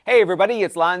Hey everybody,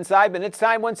 it's Lon Seidman. It's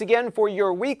time once again for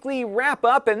your weekly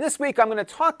wrap-up, and this week I'm going to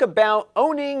talk about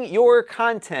owning your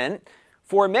content.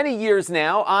 For many years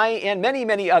now, I and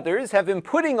many others have been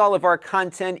putting all of our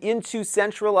content into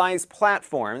centralized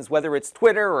platforms, whether it's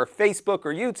Twitter or Facebook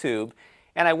or YouTube,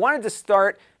 and I wanted to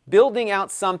start building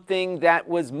out something that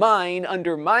was mine,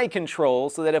 under my control,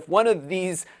 so that if one of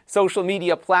these social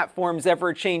media platforms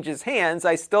ever changes hands,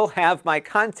 I still have my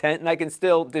content and I can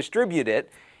still distribute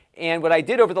it. And what I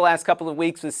did over the last couple of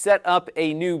weeks was set up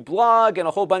a new blog and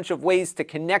a whole bunch of ways to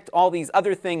connect all these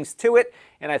other things to it.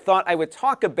 And I thought I would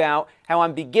talk about how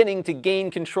I'm beginning to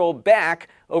gain control back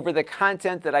over the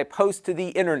content that I post to the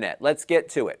internet. Let's get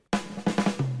to it.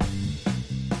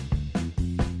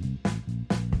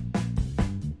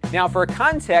 Now, for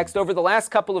context, over the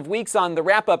last couple of weeks on the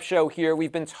wrap-up show here,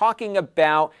 we've been talking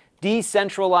about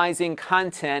decentralizing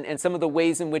content and some of the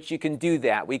ways in which you can do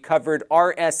that. We covered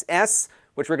RSS,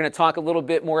 which we're going to talk a little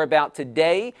bit more about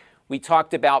today. We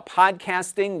talked about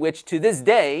podcasting, which to this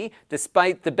day,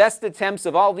 despite the best attempts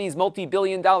of all these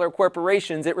multi-billion-dollar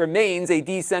corporations, it remains a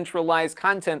decentralized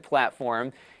content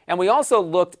platform. And we also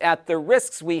looked at the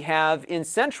risks we have in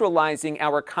centralizing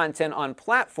our content on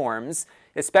platforms,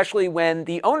 especially when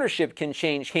the ownership can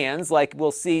change hands, like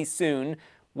we'll see soon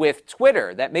with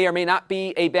Twitter. That may or may not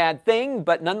be a bad thing,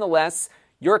 but nonetheless,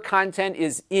 your content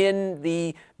is in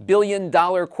the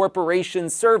billion-dollar corporation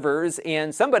servers,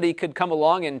 and somebody could come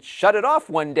along and shut it off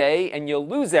one day, and you'll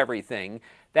lose everything.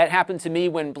 That happened to me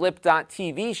when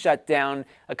Blip.tv shut down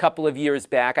a couple of years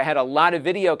back. I had a lot of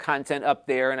video content up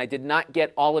there, and I did not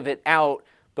get all of it out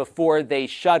before they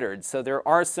shuttered. So there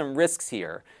are some risks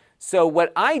here. So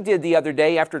what I did the other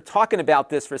day, after talking about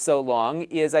this for so long,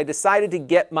 is I decided to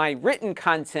get my written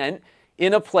content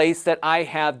in a place that I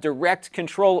have direct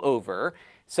control over.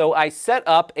 So I set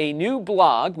up a new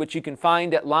blog, which you can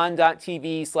find at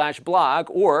lon.tv/blog,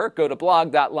 or go to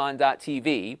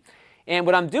blog.lon.tv. And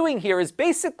what I'm doing here is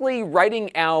basically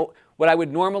writing out what I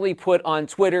would normally put on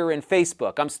Twitter and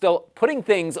Facebook. I'm still putting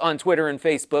things on Twitter and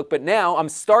Facebook, but now I'm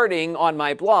starting on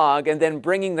my blog and then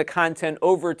bringing the content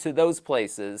over to those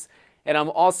places. And I'm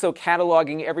also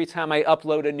cataloging every time I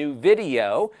upload a new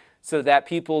video, so that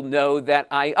people know that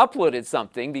I uploaded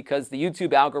something, because the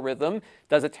YouTube algorithm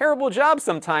does a terrible job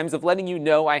sometimes of letting you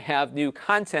know I have new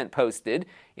content posted.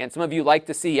 And some of you like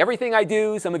to see everything I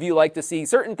do, some of you like to see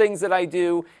certain things that I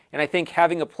do, and I think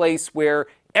having a place where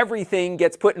everything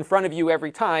gets put in front of you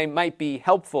every time might be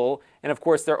helpful. And of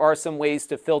course, there are some ways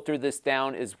to filter this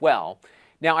down as well.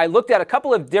 Now, I looked at a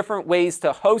couple of different ways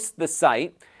to host the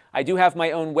site. I do have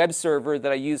my own web server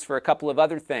that I use for a couple of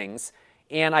other things.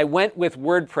 And I went with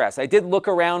WordPress. I did look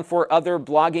around for other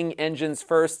blogging engines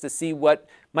first to see what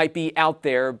might be out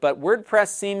there, but WordPress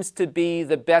seems to be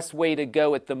the best way to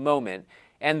go at the moment.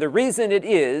 And the reason it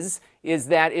is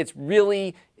that it's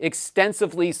really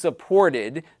extensively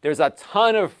supported. There's a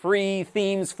ton of free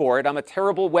themes for it. I'm a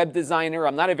terrible web designer.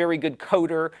 I'm not a very good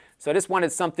coder. So I just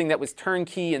wanted something that was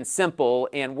turnkey and simple,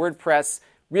 and WordPress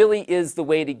really is the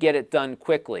way to get it done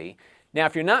quickly. Now,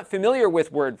 if you're not familiar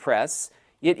with WordPress,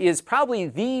 it is probably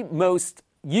the most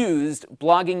used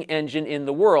blogging engine in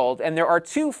the world, and there are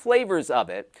two flavors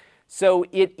of it. So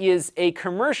it is a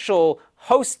commercial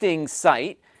hosting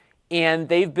site, and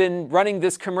they've been running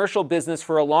this commercial business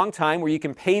for a long time where you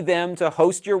can pay them to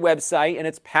host your website, and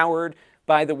it's powered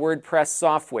by the WordPress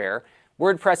software.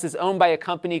 WordPress is owned by a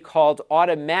company called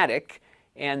Automattic,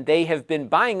 and they have been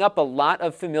buying up a lot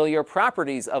of familiar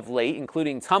properties of late,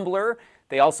 including Tumblr.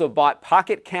 They also bought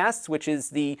Pocket Casts, which is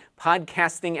the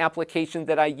podcasting application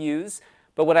that I use.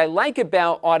 But what I like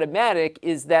about Automattic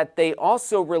is that they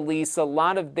also release a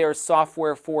lot of their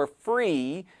software for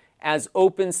free as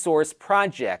open source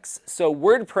projects. So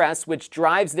WordPress, which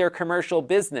drives their commercial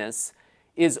business,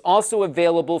 is also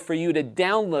available for you to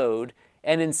download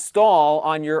and install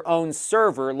on your own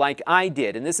server like I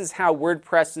did. And this is how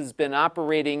WordPress has been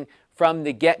operating from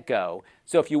the get-go.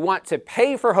 So if you want to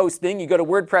pay for hosting, you go to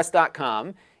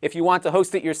WordPress.com. If you want to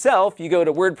host it yourself, you go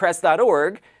to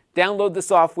WordPress.org, download the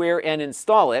software and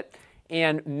install it.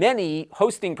 And many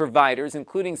hosting providers,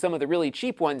 including some of the really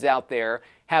cheap ones out there,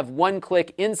 have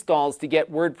one-click installs to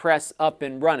get WordPress up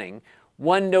and running.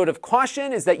 One note of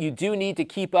caution is that you do need to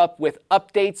keep up with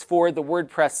updates for the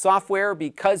WordPress software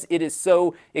because it is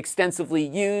so extensively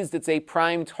used. It's a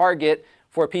prime target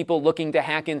for people looking to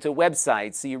hack into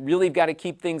websites. So you really got to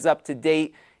keep things up to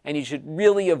date, and you should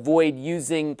really avoid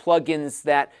using plugins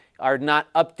that are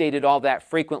not updated all that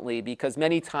frequently, because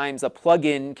many times a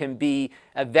plugin can be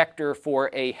a vector for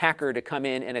a hacker to come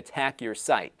in and attack your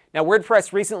site. Now,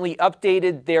 WordPress recently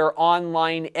updated their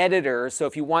online editor, so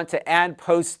if you want to add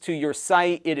posts to your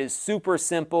site, it is super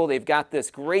simple. They've got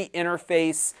this great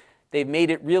interface. They've made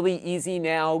it really easy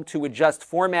now to adjust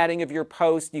formatting of your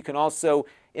post. You can also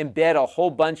embed a whole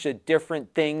bunch of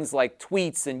different things like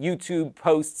tweets and YouTube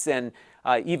posts and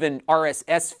even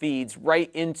RSS feeds right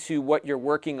into what you're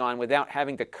working on without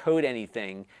having to code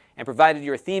anything. And provided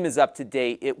your theme is up to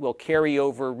date, it will carry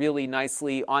over really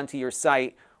nicely onto your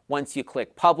site once you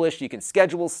click publish. You can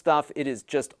schedule stuff. It is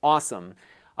just awesome.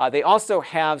 They also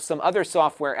have some other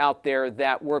software out there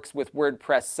that works with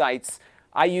WordPress sites.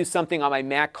 I use something on my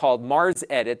Mac called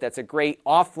MarsEdit. That's a great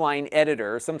offline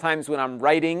editor. Sometimes when I'm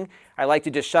writing, I like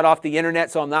to just shut off the internet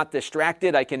so I'm not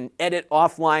distracted. I can edit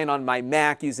offline on my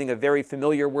Mac using a very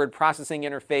familiar word processing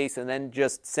interface and then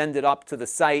just send it up to the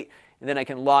site, and then I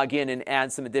can log in and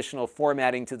add some additional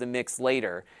formatting to the mix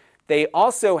later. They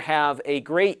also have a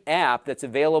great app that's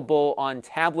available on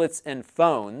tablets and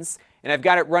phones, and I've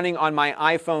got it running on my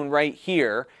iPhone right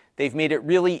here. They've made it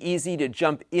really easy to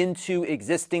jump into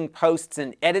existing posts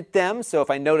and edit them. So if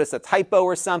I notice a typo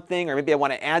or something, or maybe I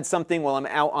want to add something while I'm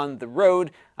out on the road,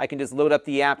 I can just load up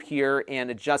the app here and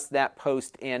adjust that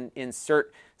post and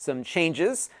insert some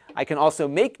changes. I can also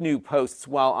make new posts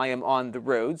while I am on the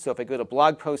road. So if I go to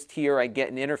blog post here, I get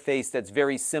an interface that's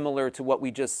very similar to what we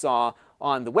just saw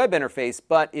on the web interface,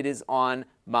 but it is on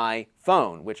my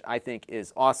phone, which I think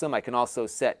is awesome. I can also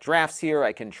set drafts here.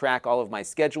 I can track all of my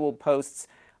scheduled posts.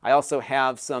 I also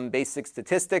have some basic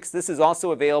statistics. This is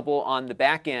also available on the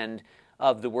back end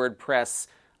of the WordPress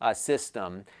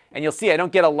system. And you'll see I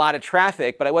don't get a lot of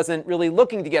traffic, but I wasn't really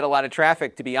looking to get a lot of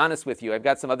traffic, to be honest with you. I've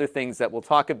got some other things that we'll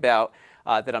talk about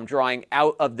that I'm drawing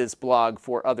out of this blog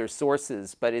for other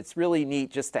sources. But it's really neat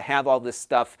just to have all this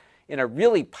stuff in a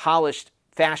really polished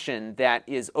fashion that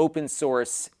is open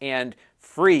source and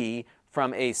free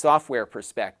from a software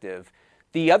perspective.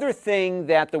 The other thing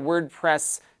that the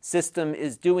WordPress system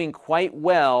is doing quite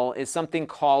well is something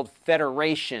called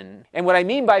federation. And what I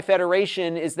mean by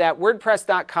federation is that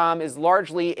WordPress.com is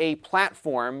largely a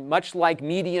platform, much like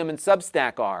Medium and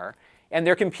Substack are. And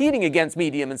they're competing against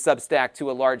Medium and Substack to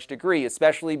a large degree,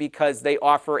 especially because they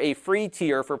offer a free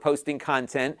tier for posting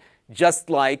content, just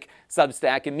like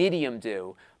Substack and Medium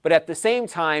do. But at the same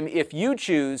time, if you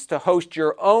choose to host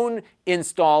your own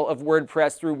install of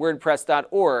WordPress through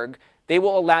WordPress.org, they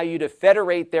will allow you to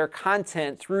federate their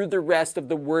content through the rest of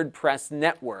the WordPress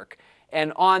network.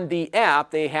 And on the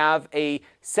app, they have a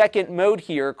second mode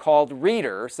here called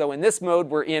Reader. So in this mode,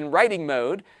 we're in writing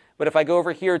mode. But if I go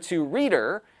over here to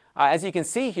Reader, as you can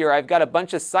see here, I've got a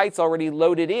bunch of sites already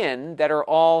loaded in that are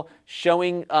all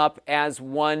showing up as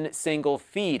one single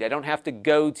feed. I don't have to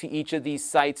go to each of these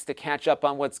sites to catch up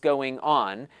on what's going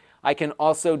on. I can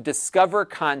also discover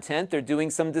content. They're doing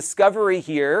some discovery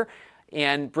here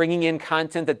and bringing in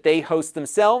content that they host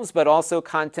themselves, but also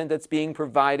content that's being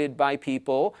provided by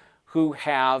people who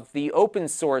have the open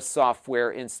source software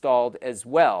installed as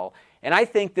well. And I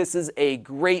think this is a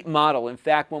great model. In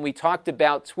fact, when we talked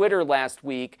about Twitter last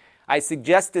week, I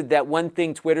suggested that one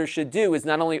thing Twitter should do is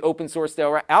not only open source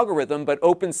their algorithm, but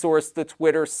open source the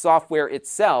Twitter software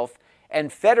itself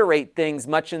and federate things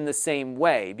much in the same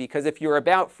way. Because if you're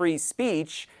about free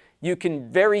speech, you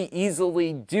can very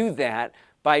easily do that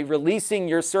by releasing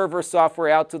your server software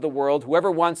out to the world. Whoever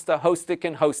wants to host it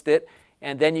can host it,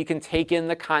 and then you can take in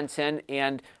the content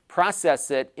and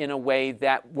process it in a way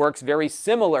that works very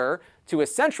similar to a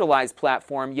centralized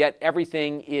platform, yet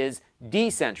everything is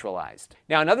decentralized.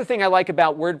 Now, another thing I like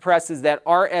about WordPress is that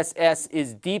RSS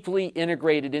is deeply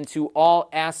integrated into all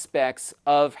aspects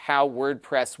of how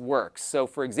WordPress works. So,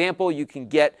 for example, you can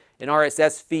get an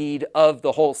RSS feed of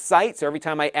the whole site. So every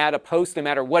time I add a post, no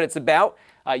matter what it's about,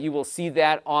 you will see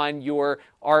that on your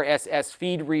RSS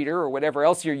feed reader or whatever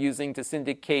else you're using to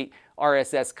syndicate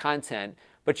RSS content.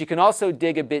 But you can also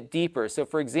dig a bit deeper. So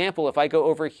for example, if I go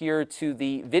over here to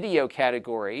the video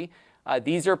category,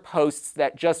 these are posts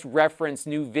that just reference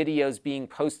new videos being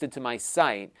posted to my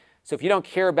site. So if you don't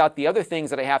care about the other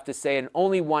things that I have to say and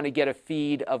only want to get a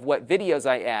feed of what videos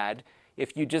I add,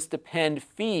 if you just append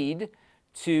feed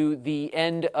to the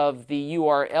end of the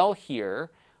URL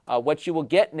here, what you will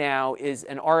get now is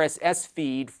an RSS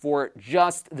feed for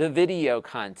just the video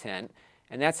content.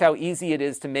 And that's how easy it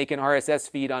is to make an RSS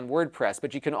feed on WordPress.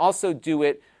 But you can also do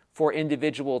it for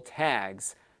individual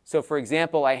tags. So for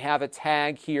example, I have a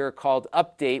tag here called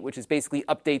update, which is basically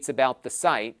updates about the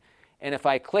site. And if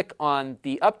I click on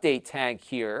the update tag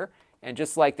here, and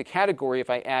just like the category, if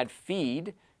I add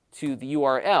feed to the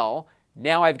URL,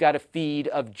 Now I've got a feed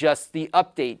of just the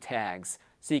update tags.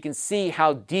 So you can see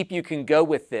how deep you can go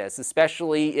with this,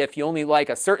 especially if you only like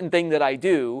a certain thing that I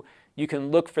do. You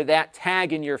can look for that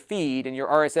tag in your feed, and your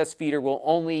RSS feeder will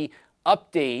only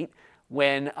update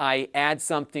when I add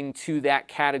something to that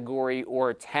category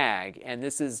or tag. And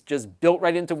this is just built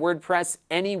right into WordPress.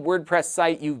 Any WordPress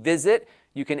site you visit,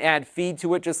 you can add feed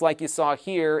to it just like you saw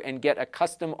here and get a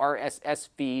custom RSS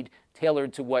feed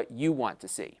tailored to what you want to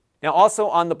see. Now also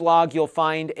on the blog, you'll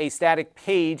find a static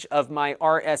page of my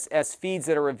RSS feeds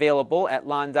that are available at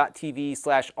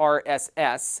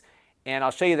lon.tv/RSS. And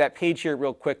I'll show you that page here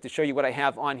real quick to show you what I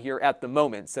have on here at the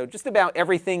moment. So just about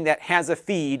everything that has a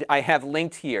feed, I have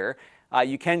linked here.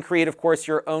 You can create, of course,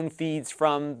 your own feeds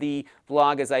from the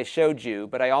blog as I showed you,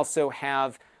 but I also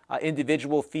have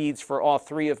individual feeds for all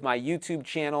 3 of my YouTube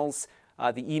channels.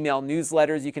 The email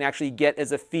newsletters you can actually get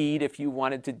as a feed if you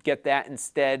wanted to get that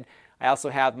instead. I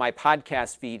also have my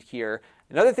podcast feed here.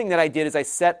 Another thing that I did is I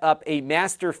set up a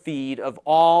master feed of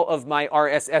all of my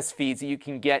RSS feeds that you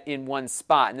can get in one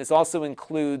spot. And this also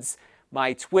includes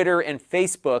my Twitter and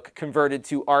Facebook converted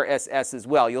to RSS as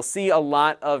well. You'll see a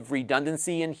lot of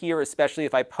redundancy in here, especially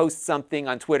if I post something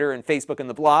on Twitter and Facebook and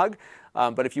the blog.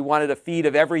 But if you wanted a feed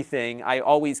of everything, I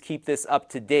always keep this up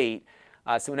to date.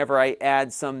 So whenever I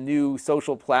add some new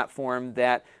social platform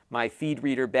that my feed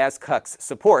reader Buzzcocks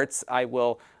supports, I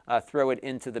will throw it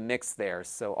into the mix there.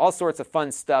 So all sorts of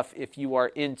fun stuff if you are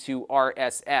into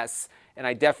RSS. And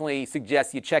I definitely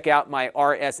suggest you check out my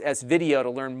RSS video to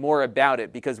learn more about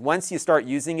it, because once you start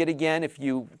using it again, if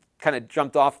you kind of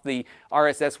jumped off the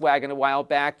RSS wagon a while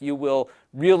back, you will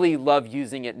really love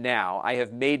using it now. I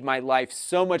have made my life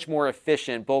so much more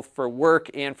efficient, both for work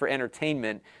and for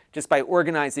entertainment, just by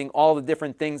organizing all the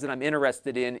different things that I'm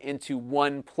interested in into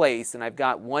one place. And I've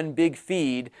got one big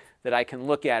feed that I can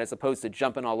look at as opposed to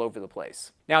jumping all over the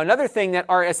place. Now, another thing that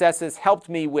RSS has helped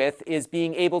me with is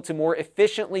being able to more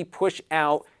efficiently push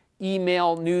out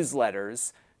email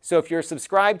newsletters. So if you're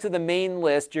subscribed to the main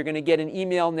list, you're going to get an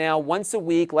email now once a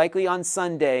week, likely on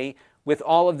Sunday, with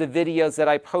all of the videos that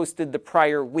I posted the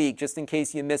prior week, just in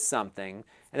case you missed something.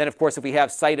 And then, of course, if we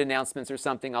have site announcements or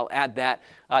something, I'll add that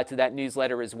to that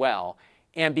newsletter as well.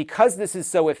 And because this is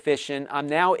so efficient, I'm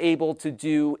now able to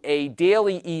do a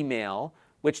daily email,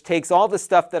 which takes all the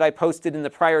stuff that I posted in the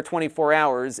prior 24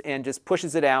 hours and just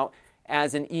pushes it out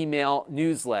as an email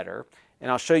newsletter. And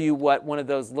I'll show you what one of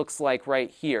those looks like right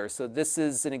here. So this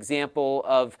is an example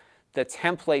of the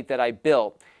template that I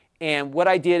built. And what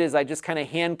I did is I just kind of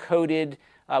hand-coded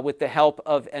with the help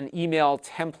of an email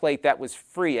template that was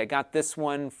free. I got this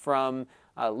one from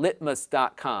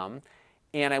litmus.com.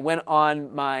 And I went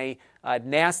on my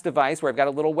NAS device where I've got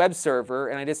a little web server,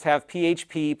 and I just have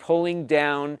PHP pulling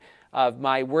down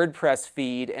my WordPress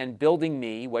feed and building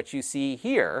me what you see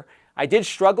here. I did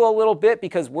struggle a little bit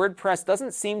because WordPress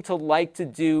doesn't seem to like to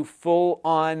do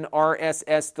full-on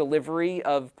RSS delivery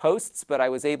of posts, but I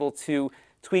was able to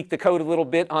tweak the code a little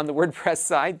bit on the WordPress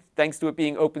side, thanks to it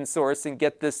being open source, and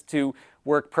get this to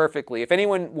work perfectly. If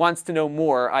anyone wants to know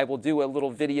more, I will do a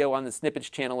little video on the Snippets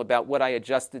channel about what I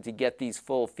adjusted to get these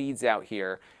full feeds out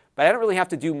here. But I don't really have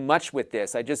to do much with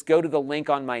this. I just go to the link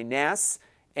on my NAS,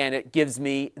 and it gives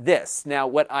me this. Now,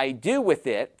 what I do with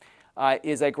it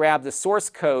is I grab the source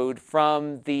code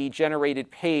from the generated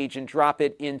page and drop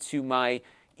it into my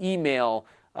email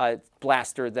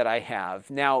blaster that I have.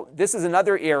 Now, this is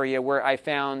another area where I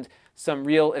found some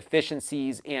real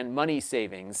efficiencies and money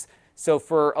savings. So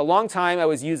for a long time, I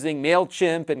was using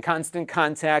MailChimp and Constant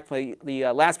Contact.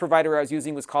 The last provider I was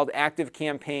using was called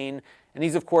ActiveCampaign. And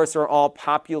these, of course, are all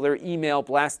popular email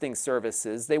blasting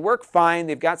services. They work fine.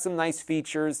 They've got some nice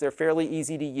features. They're fairly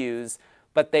easy to use,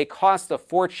 but they cost a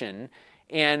fortune.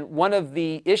 And one of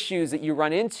the issues that you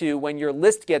run into when your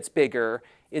list gets bigger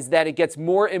is that it gets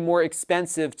more and more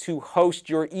expensive to host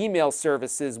your email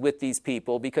services with these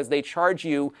people because they charge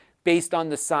you based on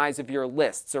the size of your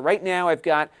list. So right now I've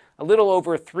got a little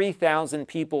over 3,000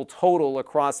 people total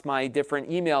across my different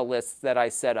email lists that I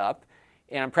set up.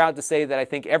 And I'm proud to say that I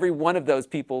think every one of those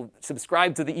people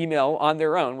subscribe to the email on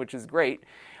their own, which is great.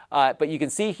 But you can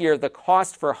see here the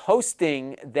cost for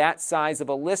hosting that size of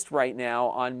a list right now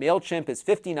on MailChimp is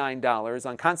 $59.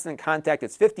 On Constant Contact,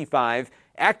 it's $55.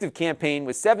 ActiveCampaign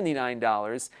was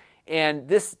 $79. And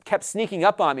this kept sneaking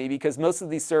up on me because most of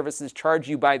these services charge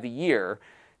you by the year.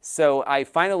 So I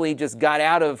finally just got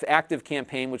out of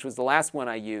ActiveCampaign, which was the last one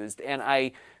I used, and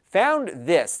I found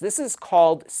this. This is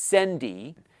called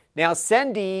Sendy. Now,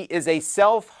 Sendy is a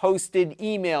self-hosted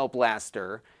email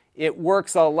blaster. It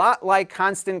works a lot like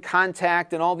Constant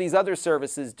Contact and all these other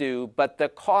services do, but the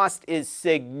cost is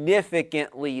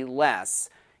significantly less.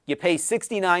 You pay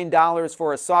 $69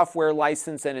 for a software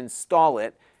license and install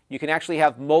it. You can actually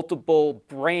have multiple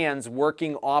brands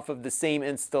working off of the same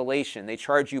installation. They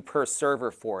charge you per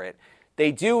server for it.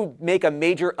 They do make a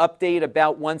major update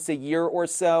about once a year or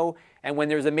so, and when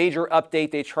there's a major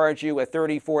update, they charge you a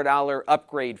 $34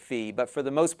 upgrade fee. But for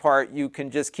the most part, you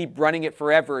can just keep running it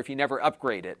forever if you never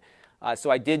upgrade it. So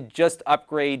I did just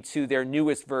upgrade to their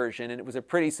newest version, and it was a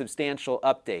pretty substantial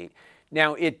update.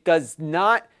 Now, it does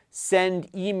not send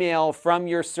email from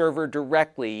your server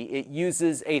directly. It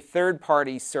uses a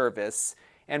third-party service.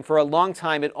 And for a long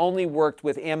time, it only worked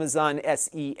with Amazon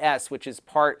SES, which is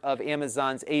part of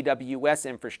Amazon's AWS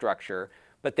infrastructure.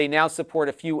 But they now support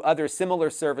a few other similar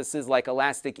services like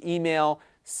Elastic Email,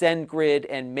 SendGrid,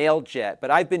 and MailJet.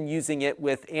 But I've been using it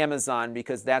with Amazon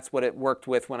because that's what it worked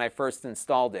with when I first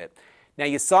installed it. Now,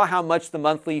 you saw how much the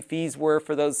monthly fees were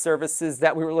for those services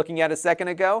that we were looking at a second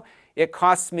ago. It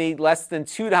costs me less than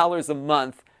 $2 a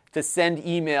month to send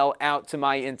email out to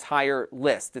my entire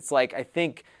list. It's like, I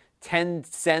think, 10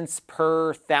 cents per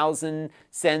 1,000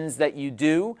 sends that you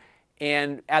do.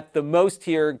 And at the most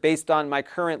here, based on my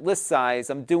current list size,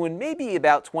 I'm doing maybe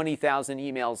about 20,000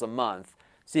 emails a month.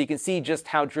 So you can see just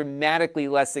how dramatically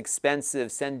less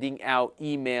expensive sending out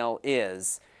email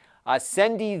is.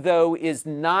 Sendy, though, is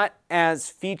not as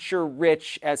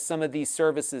feature-rich as some of these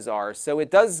services are. So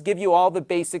it does give you all the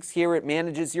basics here. It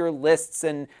manages your lists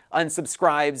and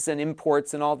unsubscribes and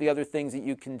imports and all the other things that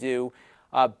you can do.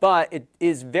 But it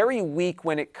is very weak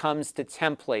when it comes to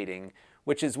templating,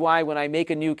 which is why when I make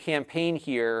a new campaign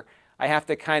here, I have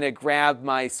to kind of grab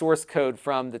my source code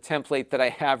from the template that I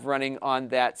have running on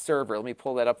that server. Let me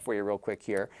pull that up for you real quick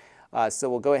here. So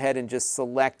we'll go ahead and just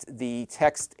select the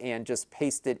text and just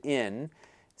paste it in.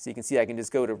 So you can see I can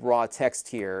just go to raw text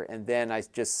here, and then I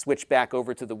just switch back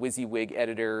over to the WYSIWYG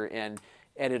editor and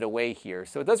edit away here.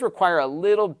 So it does require a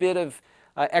little bit of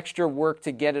extra work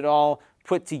to get it all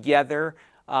put together.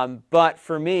 But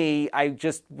for me, I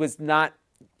just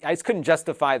couldn't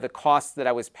justify the cost that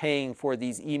I was paying for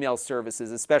these email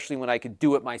services, especially when I could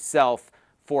do it myself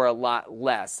for a lot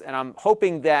less. And I'm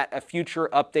hoping that a future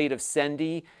update of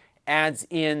Sendy adds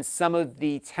in some of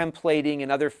the templating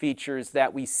and other features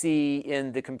that we see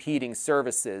in the competing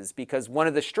services, because one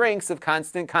of the strengths of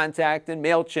Constant Contact and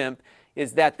MailChimp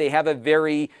is that they have a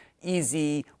very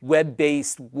easy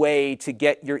web-based way to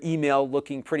get your email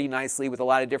looking pretty nicely with a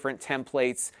lot of different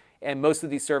templates. And most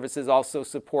of these services also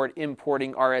support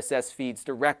importing RSS feeds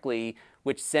directly,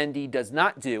 which Sendy does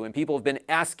not do. And people have been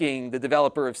asking the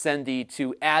developer of Sendy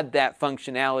to add that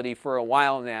functionality for a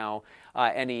while now,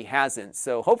 and he hasn't.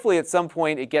 So hopefully at some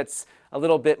point it gets a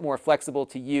little bit more flexible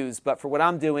to use. But for what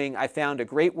I'm doing, I found a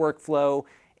great workflow.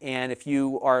 And if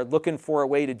you are looking for a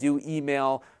way to do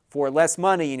email for less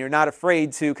money and you're not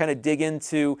afraid to kind of dig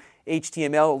into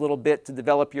HTML a little bit to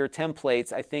develop your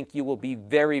templates, I think you will be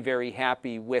very, very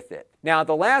happy with it. Now,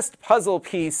 the last puzzle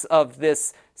piece of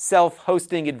this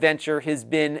self-hosting adventure has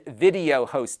been video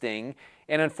hosting.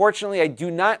 And unfortunately, I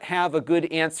do not have a good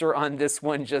answer on this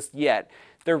one just yet.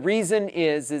 The reason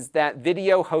is that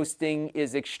video hosting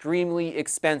is extremely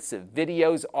expensive.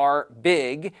 Videos are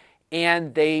big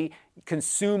and they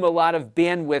consume a lot of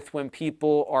bandwidth when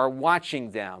people are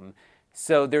watching them.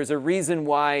 So there's a reason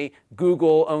why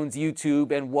Google owns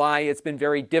YouTube and why it's been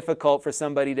very difficult for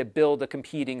somebody to build a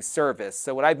competing service.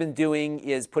 So what I've been doing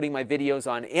is putting my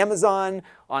videos on Amazon,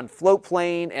 on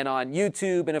Floatplane, and on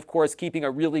YouTube, and of course keeping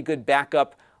a really good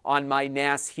backup on my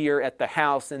NAS here at the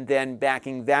house and then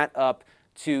backing that up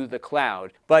to the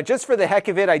cloud. But just for the heck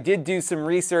of it, I did do some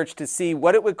research to see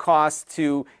what it would cost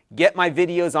to get my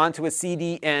videos onto a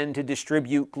CDN to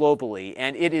distribute globally,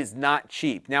 and it is not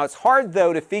cheap. Now, it's hard,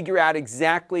 though, to figure out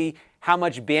exactly how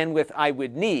much bandwidth I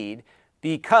would need,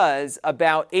 because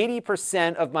about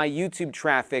 80% of my YouTube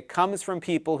traffic comes from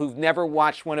people who've never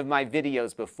watched one of my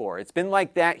videos before. It's been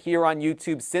like that here on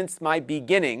YouTube since my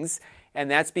beginnings, and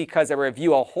that's because I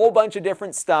review a whole bunch of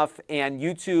different stuff, and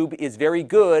YouTube is very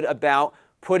good about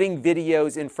putting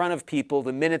videos in front of people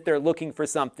the minute they're looking for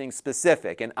something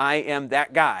specific. And I am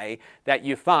that guy that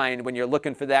you find when you're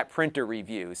looking for that printer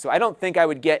review. So I don't think I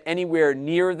would get anywhere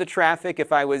near the traffic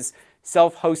if I was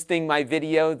self-hosting my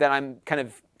video that I'm kind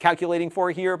of calculating for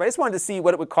here. But I just wanted to see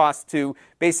what it would cost to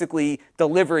basically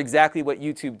deliver exactly what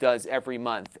YouTube does every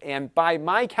month. And by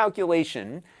my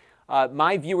calculation,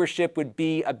 my viewership would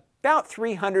be about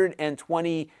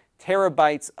 320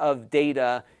 terabytes of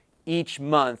data each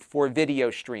month for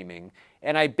video streaming.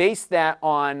 And I base that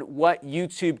on what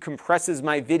YouTube compresses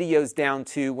my videos down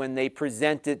to when they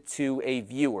present it to a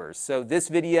viewer. So this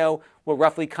video will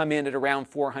roughly come in at around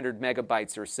 400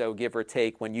 megabytes or so, give or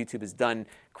take, when YouTube is done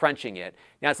crunching it.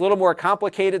 Now, it's a little more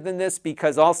complicated than this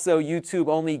because also YouTube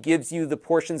only gives you the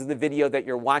portions of the video that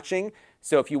you're watching.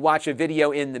 So if you watch a video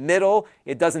in the middle,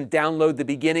 it doesn't download the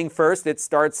beginning first. It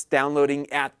starts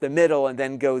downloading at the middle and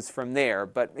then goes from there.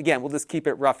 But again, we'll just keep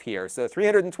it rough here. So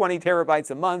 320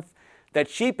 terabytes a month. The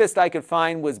cheapest I could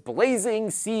find was Blazing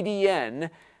CDN,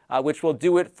 which will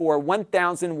do it for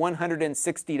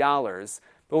 $1,160.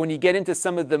 But when you get into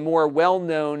some of the more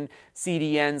well-known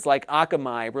CDNs like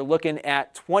Akamai, we're looking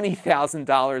at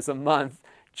 $20,000 a month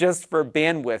just for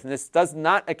bandwidth. And this does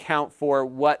not account for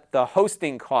what the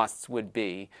hosting costs would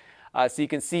be. So you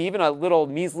can see even a little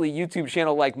measly YouTube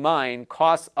channel like mine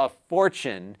costs a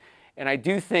fortune. And I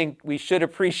do think we should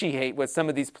appreciate what some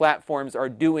of these platforms are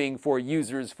doing for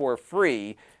users for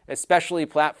free, especially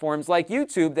platforms like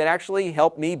YouTube that actually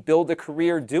helped me build a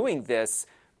career doing this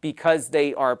because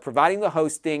they are providing the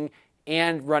hosting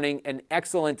and running an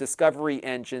excellent discovery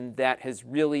engine that has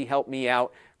really helped me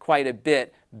out quite a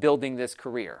bit building this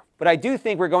career. But I do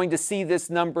think we're going to see this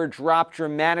number drop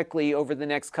dramatically over the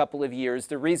next couple of years.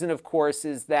 The reason, of course,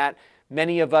 is that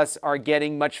many of us are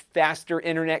getting much faster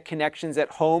internet connections at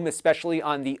home, especially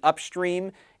on the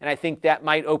upstream. And I think that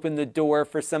might open the door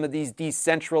for some of these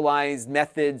decentralized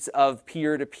methods of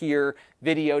peer-to-peer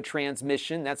video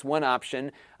transmission. That's one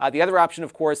option. The other option,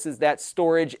 of course, is that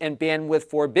storage and bandwidth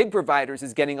for big providers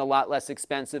is getting a lot less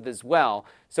expensive as well.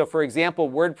 So, for example,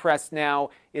 WordPress now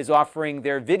is offering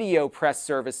their video press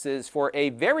services for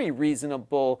a very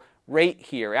reasonable rate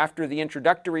here. After the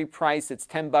introductory price, it's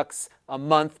 $10 a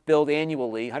month billed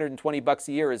annually. $120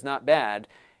 a year is not bad.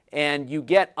 And you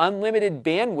get unlimited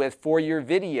bandwidth for your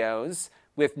videos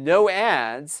with no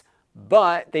ads,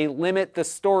 but they limit the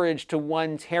storage to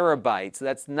 1 terabyte. So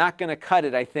that's not going to cut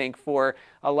it, I think, for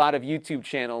a lot of YouTube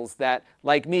channels that,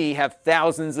 like me, have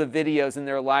thousands of videos in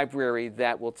their library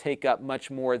that will take up much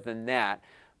more than that.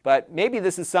 But maybe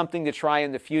this is something to try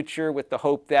in the future with the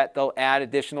hope that they'll add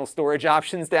additional storage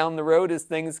options down the road as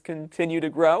things continue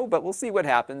to grow. But we'll see what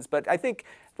happens. But I think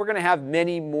we're going to have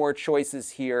many more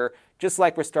choices here, just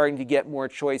like we're starting to get more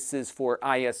choices for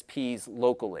ISPs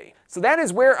locally. So that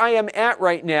is where I am at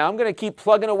right now. I'm going to keep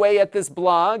plugging away at this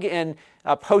blog and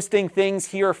posting things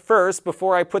here first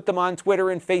before I put them on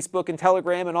Twitter and Facebook and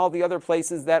Telegram and all the other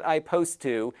places that I post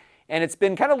to. And it's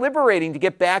been kind of liberating to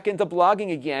get back into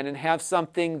blogging again and have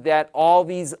something that all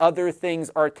these other things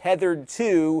are tethered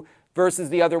to versus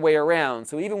the other way around.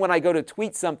 So even when I go to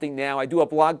tweet something now, I do a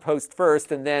blog post first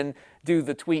and then do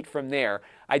the tweet from there.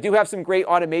 I do have some great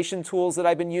automation tools that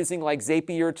I've been using, like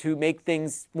Zapier, to make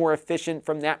things more efficient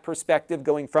from that perspective,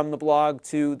 going from the blog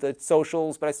to the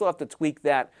socials, but I still have to tweak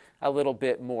that a little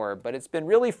bit more. But it's been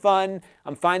really fun.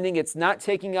 I'm finding it's not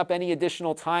taking up any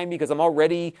additional time because I'm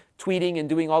already tweeting and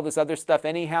doing all this other stuff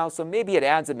anyhow, so maybe it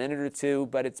adds a minute or two,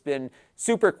 but it's been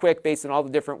super quick based on all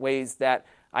the different ways that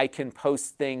I can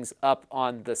post things up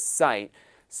on the site.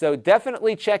 So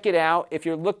definitely check it out. If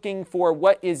you're looking for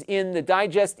what is in the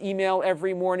digest email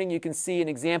every morning, you can see an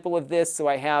example of this. So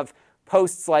I have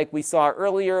posts like we saw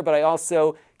earlier, but I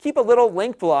also keep a little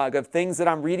link blog of things that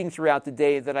I'm reading throughout the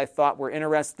day that I thought were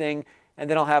interesting. And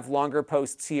then I'll have longer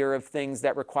posts here of things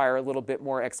that require a little bit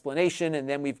more explanation. And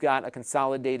then we've got a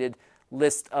consolidated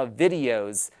list of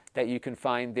videos that you can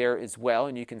find there as well.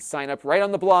 And you can sign up right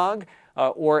on the blog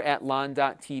or at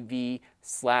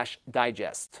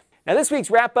lon.tv/digest. Now, this week's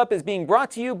wrap-up is being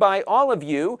brought to you by all of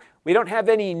you. We don't have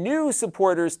any new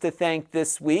supporters to thank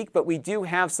this week, but we do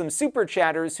have some super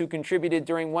chatters who contributed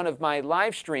during one of my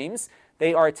live streams.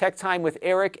 They are Tech Time with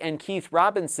Eric and Keith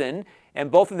Robinson,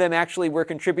 and both of them actually were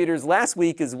contributors last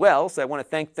week as well, so I want to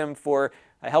thank them for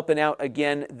helping out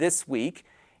again this week.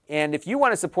 And if you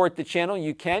want to support the channel,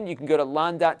 you can. You can go to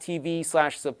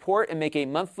lon.tv/support and make a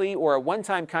monthly or a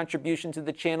one-time contribution to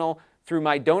the channel through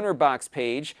my donor box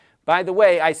page. By the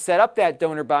way, I set up that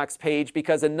donor box page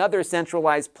because another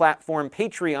centralized platform,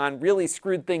 Patreon, really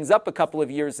screwed things up a couple of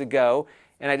years ago,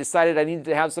 and I decided I needed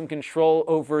to have some control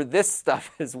over this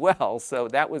stuff as well. So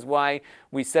that was why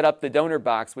we set up the donor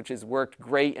box, which has worked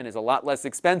great and is a lot less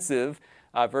expensive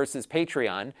versus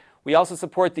Patreon. We also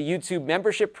support the YouTube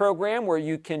membership program where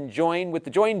you can join with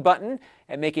the join button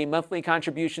and make a monthly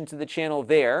contribution to the channel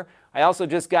there. I also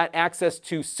just got access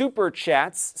to super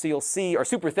chats, so you'll see, or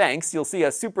super thanks, you'll see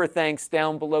a super thanks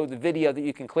down below the video that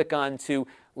you can click on to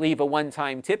leave a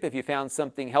one-time tip if you found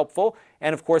something helpful.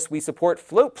 And of course, we support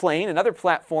Floatplane, another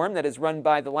platform that is run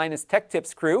by the Linus Tech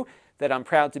Tips crew that I'm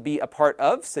proud to be a part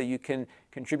of, so you can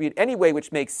contribute any way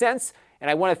which makes sense. And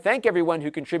I want to thank everyone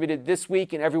who contributed this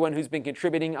week and everyone who's been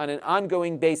contributing on an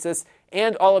ongoing basis,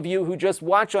 and all of you who just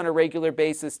watch on a regular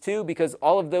basis too, because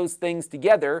all of those things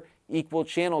together equal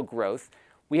channel growth.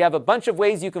 We have a bunch of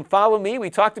ways you can follow me.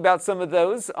 We talked about some of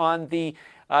those on the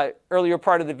earlier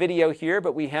part of the video here,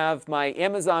 but we have my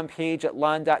Amazon page at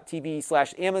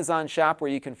lon.tv/Amazon shop,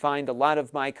 where you can find a lot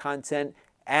of my content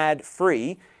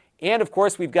ad-free. And of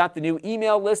course, we've got the new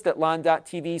email list at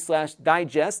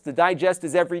lon.tv/digest. The digest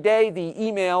is every day. The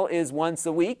email is once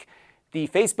a week. The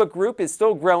Facebook group is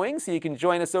still growing, so you can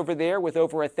join us over there with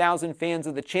over 1,000 fans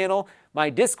of the channel. My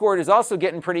Discord is also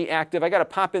getting pretty active. I got to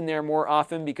pop in there more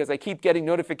often because I keep getting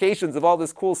notifications of all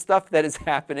this cool stuff that is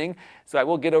happening. So I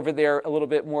will get over there a little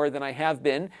bit more than I have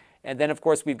been. And then, of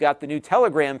course, we've got the new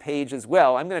Telegram page as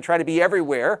well. I'm going to try to be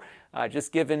everywhere,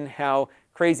 just given how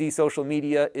crazy social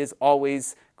media is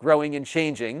always growing and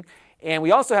changing. And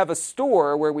we also have a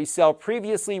store where we sell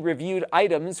previously reviewed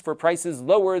items for prices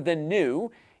lower than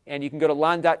new. And you can go to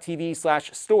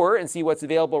lon.tv/store and see what's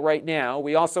available right now.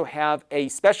 We also have a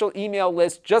special email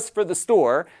list just for the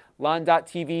store,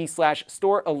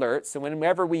 lon.tv/store alerts. So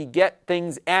whenever we get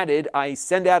things added, I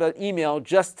send out an email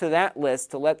just to that list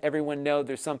to let everyone know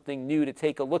there's something new to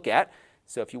take a look at.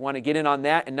 So if you want to get in on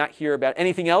that and not hear about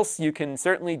anything else, you can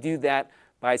certainly do that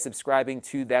by subscribing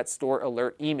to that store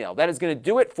alert email. That is going to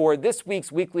do it for this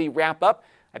week's weekly wrap-up.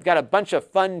 I've got a bunch of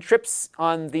fun trips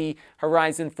on the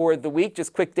horizon for the week,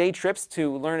 just quick day trips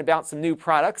to learn about some new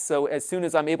products. So as soon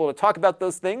as I'm able to talk about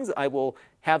those things, I will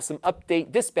have some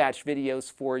update dispatch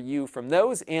videos for you from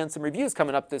those, and some reviews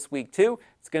coming up this week too.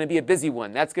 It's going to be a busy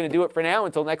one. That's going to do it for now.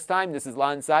 Until next time, this is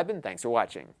Lon Seidman. Thanks for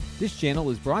watching. This channel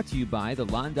is brought to you by the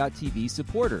Lon.TV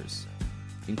supporters,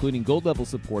 including gold level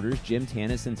supporters Jim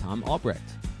Tanis and Tom Albrecht,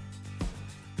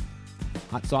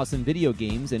 Hot Sauce and Video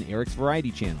Games and Eric's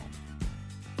Variety Channel,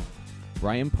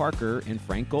 Brian Parker and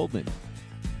Frank Goldman,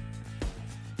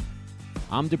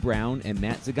 Amda Brown and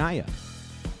Matt Zagaya,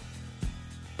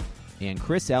 and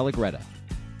Chris Allegretta.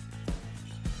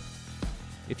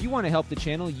 If you want to help the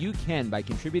channel, you can by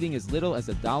contributing as little as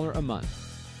 $1 a month.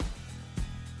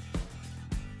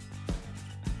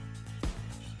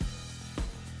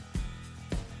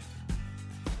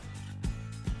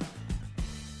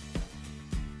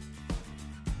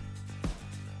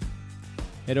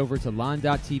 Head over to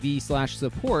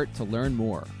lon.tv/support to learn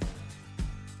more.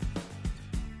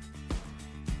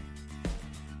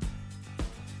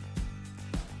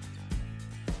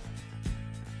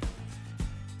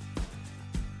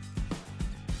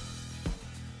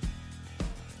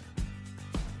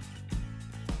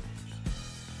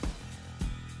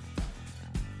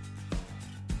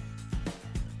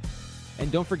 And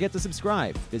don't forget to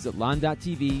subscribe. Visit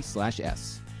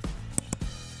lon.tv/s.